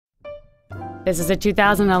This is a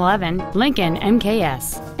 2011 Lincoln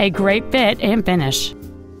MKS, a great fit and finish.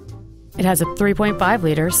 It has a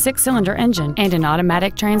 3.5-liter six-cylinder engine and an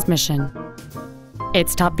automatic transmission.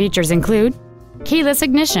 Its top features include keyless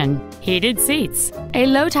ignition, heated seats, a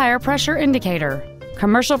low tire pressure indicator,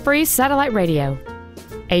 commercial-free satellite radio,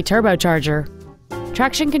 a turbocharger,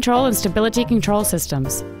 traction control and stability control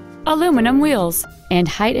systems, aluminum wheels, and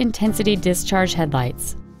high-intensity discharge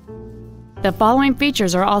headlights. The following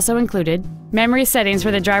features are also included: memory settings for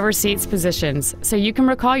the driver's seat's positions, so you can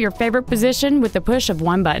recall your favorite position with the push of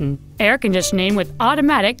one button, air conditioning with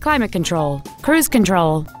automatic climate control, cruise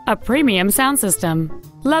control, a premium sound system,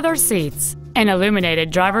 leather seats, an illuminated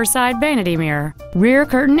driver's side vanity mirror, rear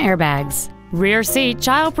curtain airbags, rear seat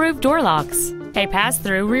child-proof door locks, a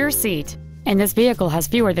pass-through rear seat, and this vehicle has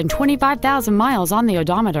fewer than 25,000 miles on the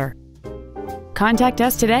odometer. Contact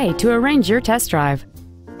us today to arrange your test drive.